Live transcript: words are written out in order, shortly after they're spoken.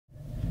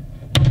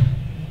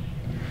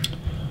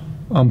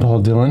I'm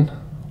Paul Dillon.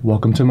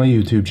 Welcome to my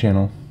YouTube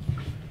channel.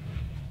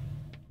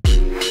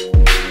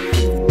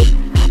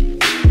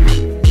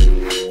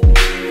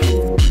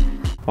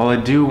 While I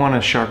do want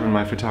to sharpen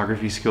my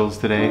photography skills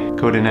today,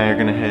 Cody and I are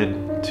going to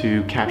head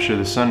to capture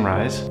the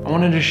sunrise. I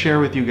wanted to share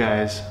with you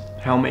guys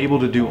how I'm able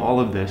to do all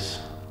of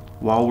this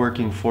while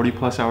working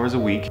 40+ hours a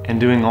week and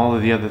doing all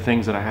of the other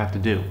things that I have to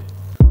do.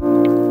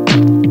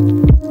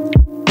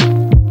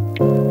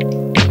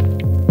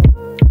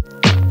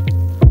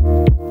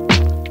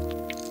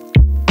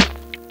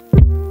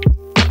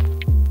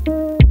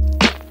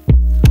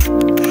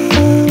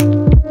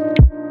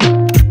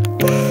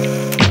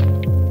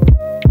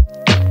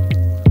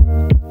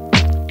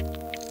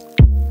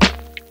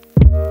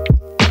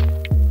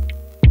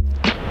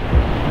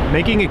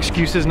 Making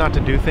excuses not to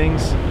do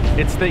things,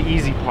 it's the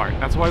easy part.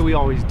 That's why we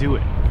always do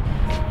it.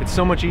 It's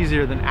so much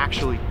easier than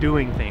actually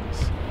doing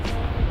things.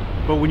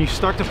 But when you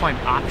start to find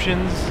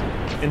options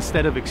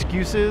instead of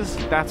excuses,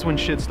 that's when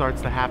shit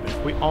starts to happen.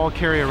 We all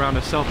carry around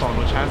a cell phone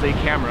which has a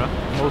camera.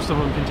 Most of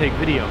them can take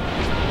video.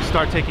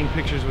 Start taking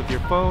pictures with your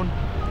phone.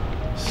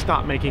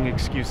 Stop making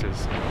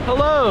excuses.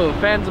 Hello,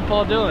 fans of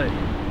Paul Dillon.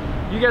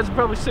 You guys are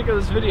probably sick of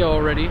this video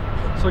already,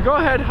 so go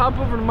ahead, hop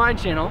over to my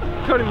channel,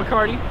 Cody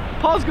McCarty.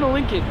 Paul's gonna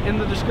link it in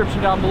the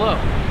description down below.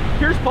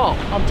 Here's Paul.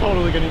 I'm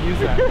totally gonna use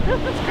that.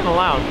 That's kind of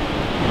loud.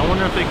 I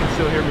wonder if they can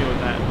still hear me with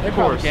that. They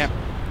probably can.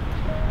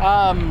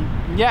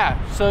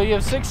 Yeah, so you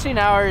have 16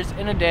 hours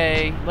in a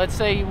day. Let's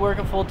say you work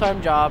a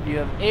full-time job. You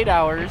have 8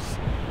 hours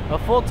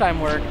of full-time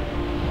work.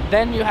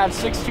 Then you have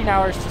 16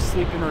 hours to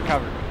sleep and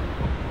recover.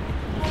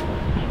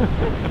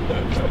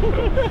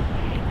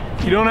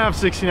 You don't have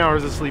 16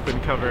 hours of sleep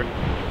and cover.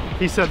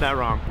 He said that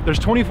wrong. There's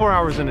 24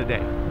 hours in a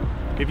day.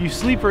 If you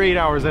sleep for 8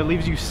 hours, that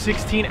leaves you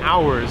 16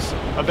 hours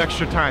of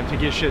extra time to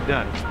get shit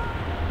done.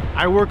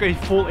 I work a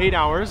full 8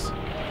 hours,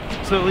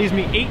 so that leaves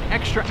me 8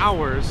 extra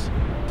hours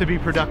to be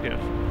productive.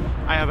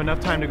 I have enough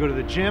time to go to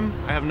the gym.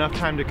 I have enough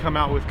time to come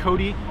out with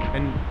Cody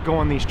and go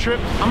on these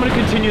trips. I'm gonna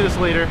continue this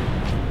later.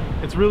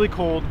 It's really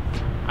cold.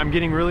 I'm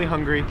getting really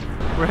hungry.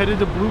 We're headed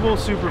to Blue Bowl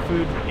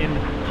Superfood in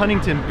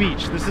Huntington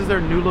Beach. This is their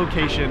new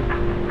location,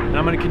 and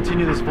I'm gonna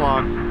continue this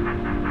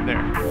vlog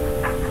there.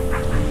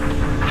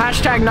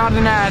 Hashtag not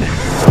an ad.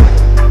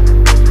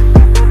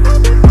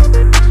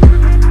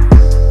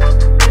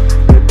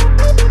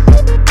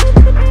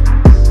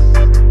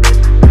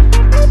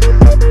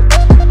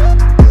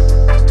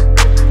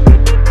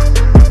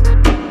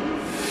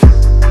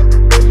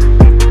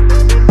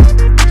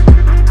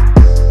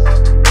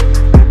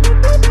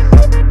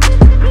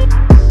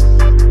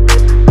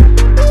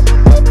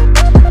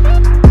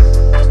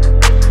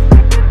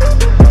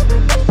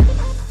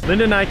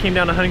 Linda and I came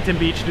down to Huntington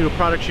Beach to do a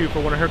product shoot for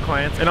one of her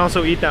clients and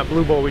also eat that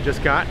Blue Bowl we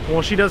just got.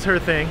 Well, she does her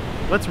thing.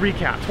 Let's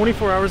recap.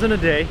 24 hours in a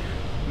day,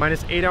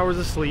 minus 8 hours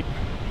of sleep,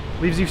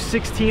 leaves you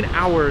 16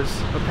 hours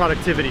of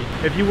productivity.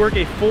 If you work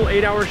a full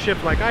 8-hour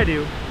shift like I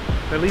do,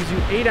 that leaves you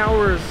 8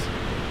 hours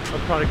of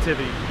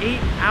productivity. 8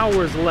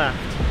 hours left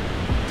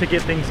to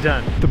get things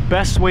done. The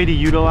best way to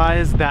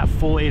utilize that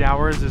full 8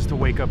 hours is to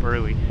wake up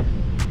early.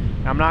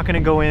 Now, I'm not gonna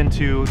go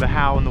into the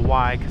how and the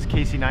why because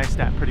Casey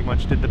Neistat pretty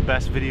much did the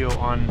best video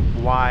on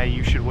why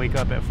you should wake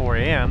up at 4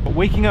 a.m. But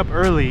waking up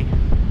early,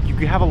 you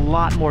can have a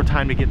lot more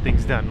time to get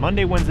things done.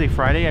 Monday, Wednesday,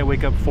 Friday, I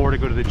wake up 4 to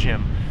go to the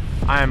gym.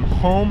 I'm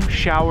home,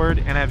 showered,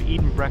 and I've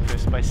eaten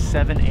breakfast by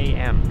 7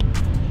 a.m.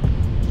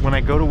 When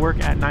I go to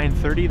work at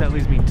 9:30, that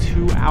leaves me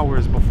 2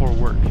 hours before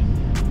work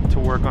to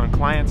work on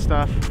client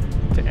stuff,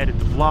 to edit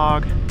the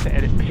vlog, to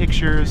edit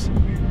pictures.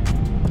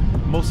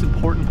 Most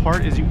important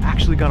part is you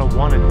actually gotta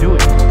want to do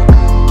it.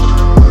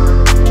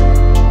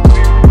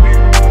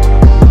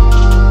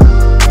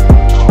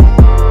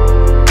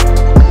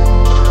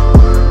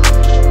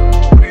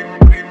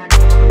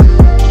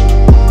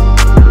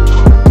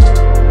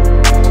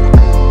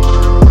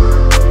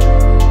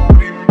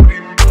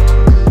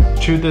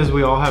 Truth is,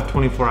 we all have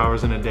 24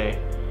 hours in a day,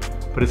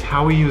 but it's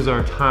how we use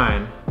our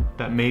time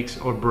that makes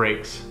or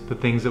breaks the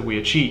things that we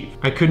achieve.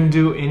 I couldn't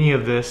do any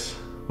of this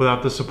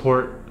without the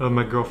support of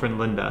my girlfriend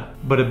Linda.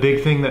 But a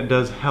big thing that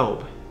does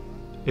help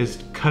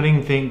is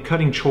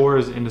cutting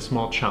chores into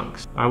small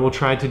chunks. I will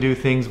try to do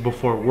things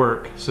before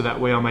work so that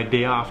way on my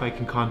day off I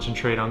can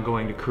concentrate on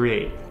going to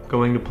create,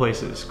 going to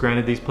places.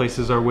 Granted, these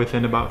places are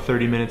within about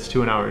 30 minutes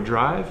to an hour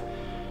drive,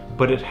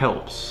 but it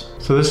helps.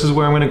 So this is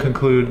where I'm gonna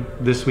conclude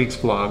this week's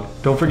vlog.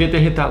 Don't forget to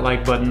hit that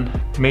like button.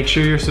 Make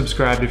sure you're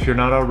subscribed if you're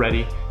not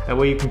already. That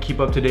way you can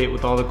keep up to date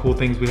with all the cool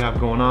things we have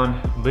going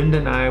on. Linda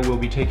and I will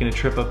be taking a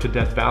trip up to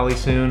Death Valley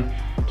soon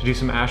to do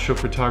some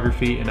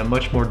astrophotography in a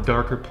much more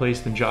darker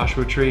place than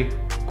Joshua Tree.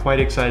 Quite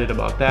excited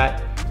about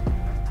that.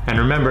 And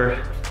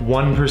remember,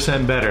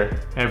 1% better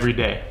every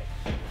day.